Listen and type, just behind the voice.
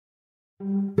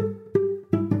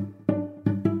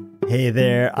Hey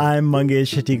there, I'm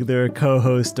Mangesh Hatigler,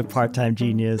 co-host of Part-Time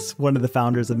Genius, one of the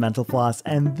founders of Mental Floss,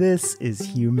 and this is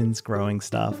Humans Growing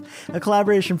Stuff, a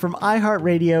collaboration from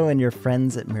iHeartRadio and your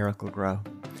friends at Miracle Grow.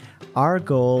 Our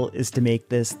goal is to make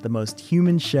this the most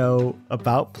human show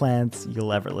about plants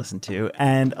you'll ever listen to.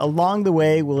 And along the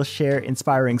way, we'll share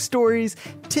inspiring stories,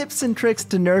 tips and tricks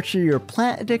to nurture your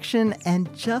plant addiction,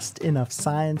 and just enough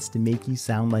science to make you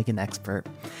sound like an expert.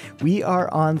 We are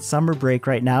on summer break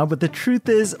right now, but the truth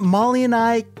is, Molly and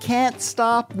I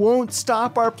won't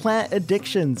stop our plant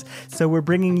addictions. So we're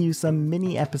bringing you some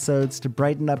mini episodes to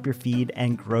brighten up your feed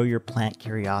and grow your plant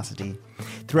curiosity.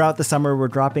 Throughout the summer, we're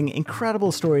dropping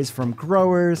incredible stories from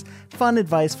growers, fun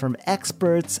advice from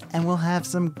experts, and we'll have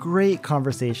some great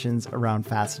conversations around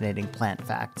fascinating plant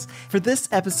facts. For this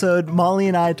episode, Molly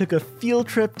and I took a field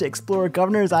trip to explore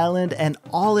Governor's Island and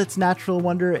all its natural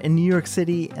wonder in New York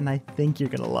City, and I think you're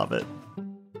going to love it.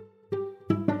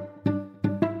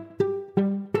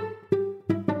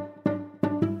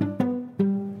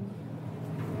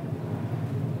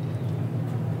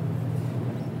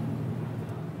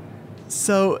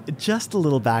 So, just a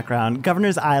little background.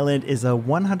 Governor's Island is a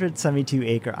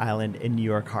 172-acre island in New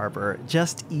York Harbor,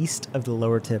 just east of the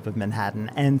lower tip of Manhattan.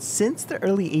 And since the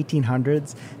early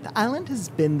 1800s, the island has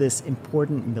been this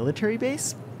important military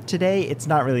base. Today, it's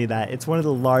not really that. It's one of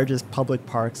the largest public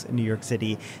parks in New York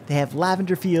City. They have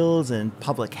lavender fields and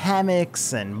public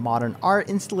hammocks and modern art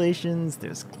installations.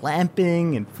 There's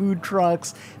glamping and food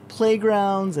trucks,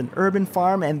 playgrounds, and urban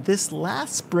farm. And this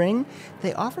last spring,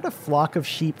 they offered a flock of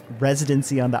sheep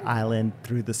residency on the island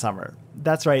through the summer.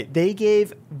 That's right. They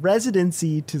gave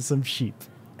residency to some sheep.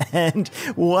 And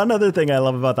one other thing I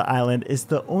love about the island is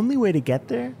the only way to get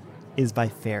there is by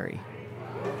ferry.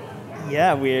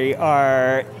 Yeah, we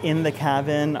are in the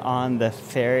cabin on the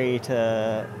ferry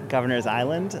to Governor's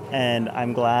Island, and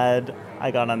I'm glad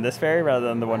I got on this ferry rather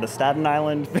than the one to Staten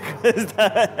Island, because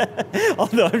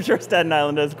although I'm sure Staten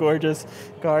Island has gorgeous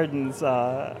gardens,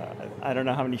 I don't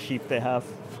know how many sheep they have.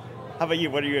 How about you?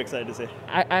 What are you excited to see?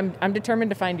 I'm determined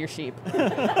to find your sheep.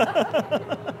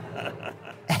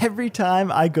 Every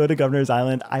time I go to Governor's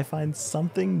Island, I find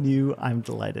something new I'm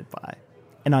delighted by.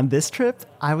 And on this trip,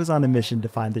 I was on a mission to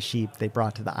find the sheep they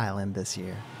brought to the island this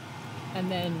year. And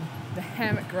then the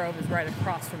hammock grove is right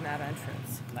across from that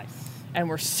entrance. Nice. And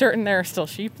we're certain there are still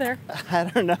sheep there? I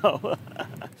don't know.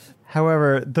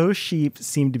 However, those sheep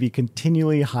seem to be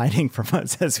continually hiding from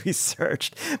us as we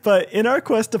searched. But in our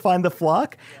quest to find the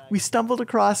flock, we stumbled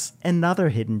across another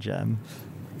hidden gem.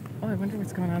 Oh, I wonder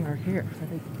what's going on over here.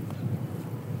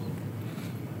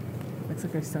 Looks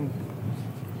like there's some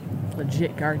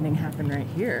legit gardening happen right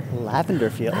here. Lavender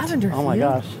field. Oh my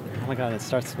gosh. Oh my god, it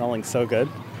starts smelling so good.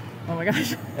 Oh my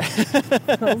gosh.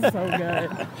 It smells so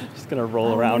good. Just gonna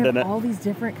roll around in it. All these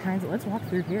different kinds let's walk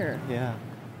through here. Yeah.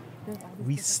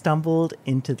 We stumbled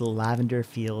into the lavender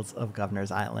fields of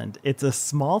Governor's Island. It's a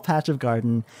small patch of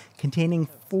garden containing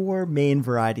 4 main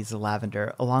varieties of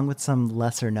lavender, along with some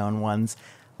lesser known ones.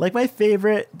 Like my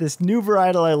favorite, this new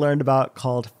varietal I learned about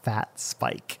called Fat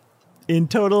Spike. In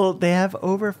total, they have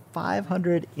over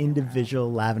 500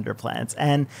 individual lavender plants,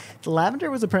 and the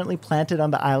lavender was apparently planted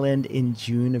on the island in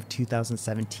June of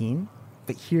 2017.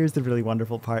 But here's the really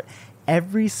wonderful part.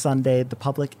 Every Sunday, the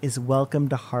public is welcome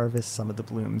to harvest some of the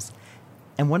blooms.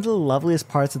 And one of the loveliest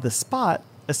parts of the spot,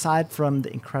 aside from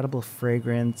the incredible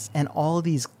fragrance and all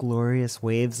these glorious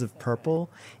waves of purple,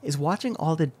 is watching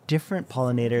all the different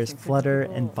pollinators flutter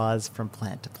and buzz from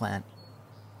plant to plant.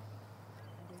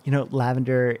 You know,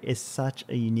 lavender is such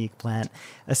a unique plant.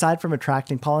 Aside from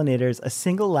attracting pollinators, a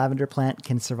single lavender plant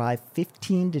can survive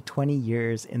 15 to 20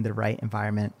 years in the right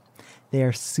environment. They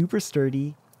are super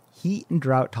sturdy, heat and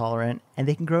drought tolerant, and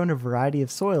they can grow in a variety of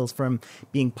soils, from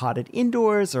being potted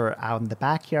indoors or out in the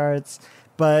backyards.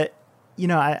 But, you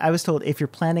know, I was told if you're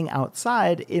planting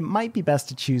outside, it might be best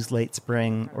to choose late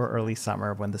spring or early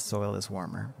summer when the soil is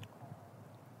warmer.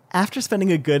 After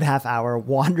spending a good half hour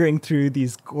wandering through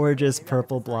these gorgeous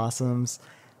purple blossoms,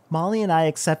 Molly and I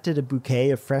accepted a bouquet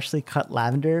of freshly cut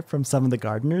lavender from some of the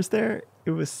gardeners there.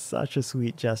 It was such a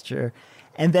sweet gesture,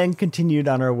 and then continued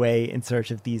on our way in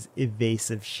search of these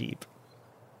evasive sheep.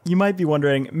 You might be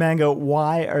wondering, Mango,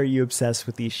 why are you obsessed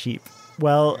with these sheep?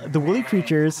 Well, the woolly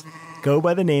creatures go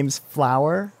by the names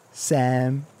Flower,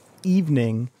 Sam,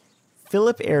 Evening,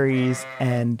 Philip Aries,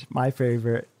 and my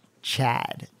favorite,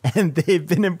 Chad, and they've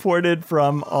been imported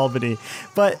from Albany.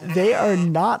 But they are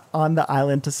not on the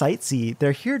island to sightsee.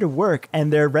 They're here to work,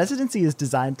 and their residency is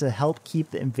designed to help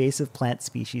keep the invasive plant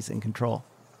species in control.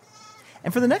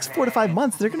 And for the next 4 to 5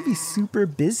 months, they're going to be super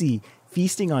busy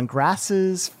feasting on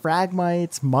grasses,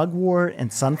 phragmites, mugwort,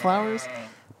 and sunflowers.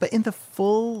 But in the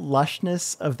full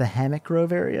lushness of the hammock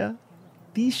grove area,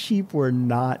 these sheep were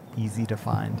not easy to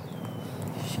find.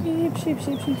 Sheep, sheep,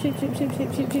 sheep, sheep, sheep, sheep, sheep,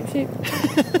 sheep, sheep, sheep, sheep.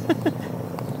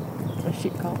 What's a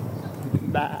sheep called?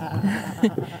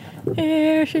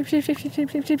 Here, sheep, sheep, sheep, sheep, sheep,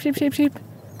 sheep, sheep, sheep, sheep, sheep.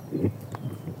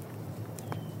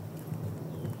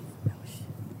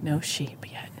 No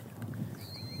sheep yet.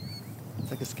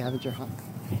 It's like a scavenger hunt.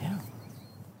 I know.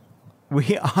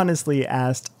 We honestly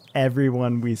asked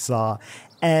everyone we saw,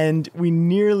 and we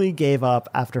nearly gave up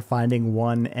after finding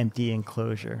one empty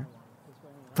enclosure.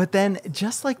 But then,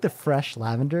 just like the fresh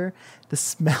lavender, the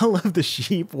smell of the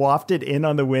sheep wafted in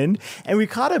on the wind, and we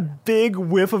caught a big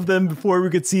whiff of them before we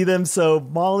could see them, so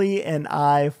Molly and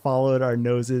I followed our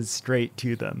noses straight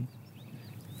to them.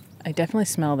 I definitely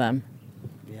smell them.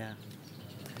 Yeah,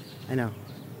 I know.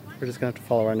 We're just going to have to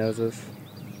follow our noses.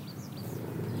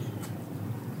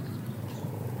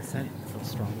 The scent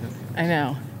feels stronger. I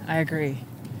know. I agree.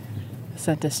 The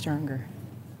scent is stronger.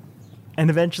 And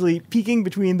eventually, peeking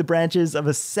between the branches of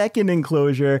a second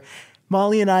enclosure,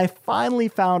 Molly and I finally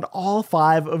found all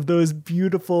 5 of those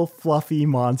beautiful, fluffy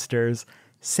monsters.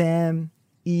 Sam,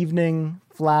 Evening,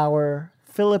 Flower,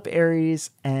 Philip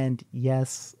Aries, and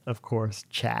yes, of course,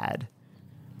 Chad.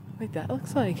 Wait, that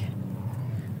looks like...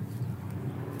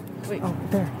 Wait. Oh,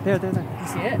 there. You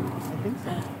see it? I think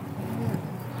so.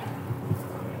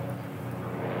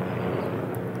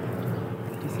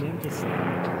 Do you see him just...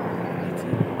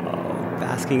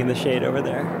 basking in the shade over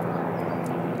there.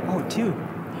 Oh, 2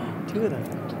 of them.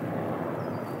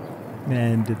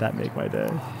 Man, did that make my day.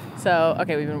 So,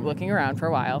 okay, we've been looking around for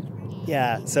a while.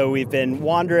 Yeah, so we've been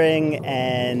wandering,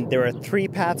 and there were 3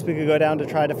 paths we could go down to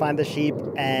try to find the sheep,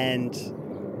 and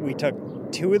we took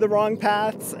 2 of the wrong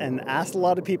paths and asked a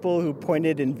lot of people who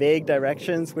pointed in vague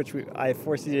directions, which I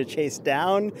forced you to chase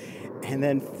down. And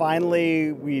then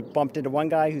finally, we bumped into one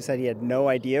guy who said he had no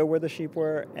idea where the sheep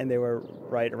were, and they were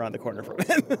right around the corner from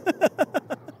him.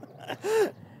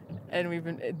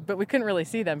 And but we couldn't really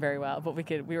see them very well. But we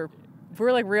were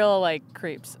like real like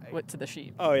creeps to the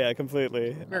sheep. Oh yeah,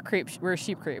 completely. We're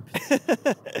sheep creeps.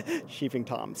 Sheeping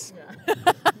toms.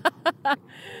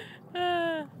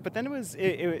 Yeah. But then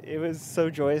it was so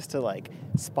joyous to like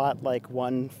spot like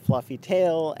one fluffy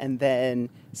tail, and then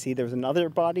see there was another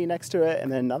body next to it,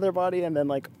 and then another body, and then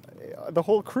like the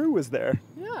whole crew was there.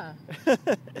 Yeah.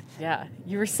 Yeah.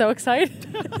 You were so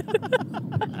excited.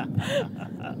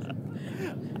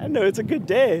 I know, it's a good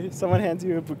day. Someone hands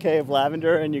you a bouquet of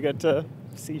lavender and you get to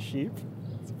see sheep.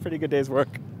 It's a pretty good day's work.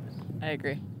 I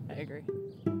agree.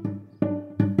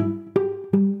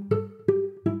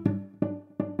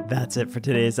 That's it for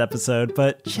today's episode,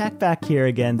 but check back here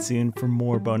again soon for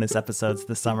more bonus episodes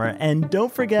this summer. And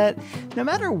don't forget, no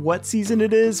matter what season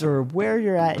it is or where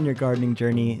you're at in your gardening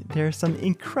journey, there are some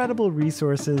incredible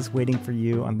resources waiting for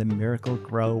you on the Miracle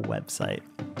Grow website.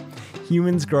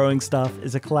 Humans Growing Stuff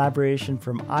is a collaboration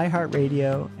from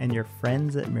iHeartRadio and your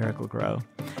friends at Miracle Grow.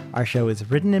 Our show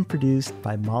is written and produced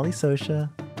by Molly Sosha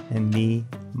and me,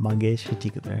 Mangesh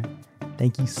Hattikudur.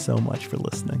 Thank you so much for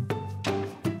listening.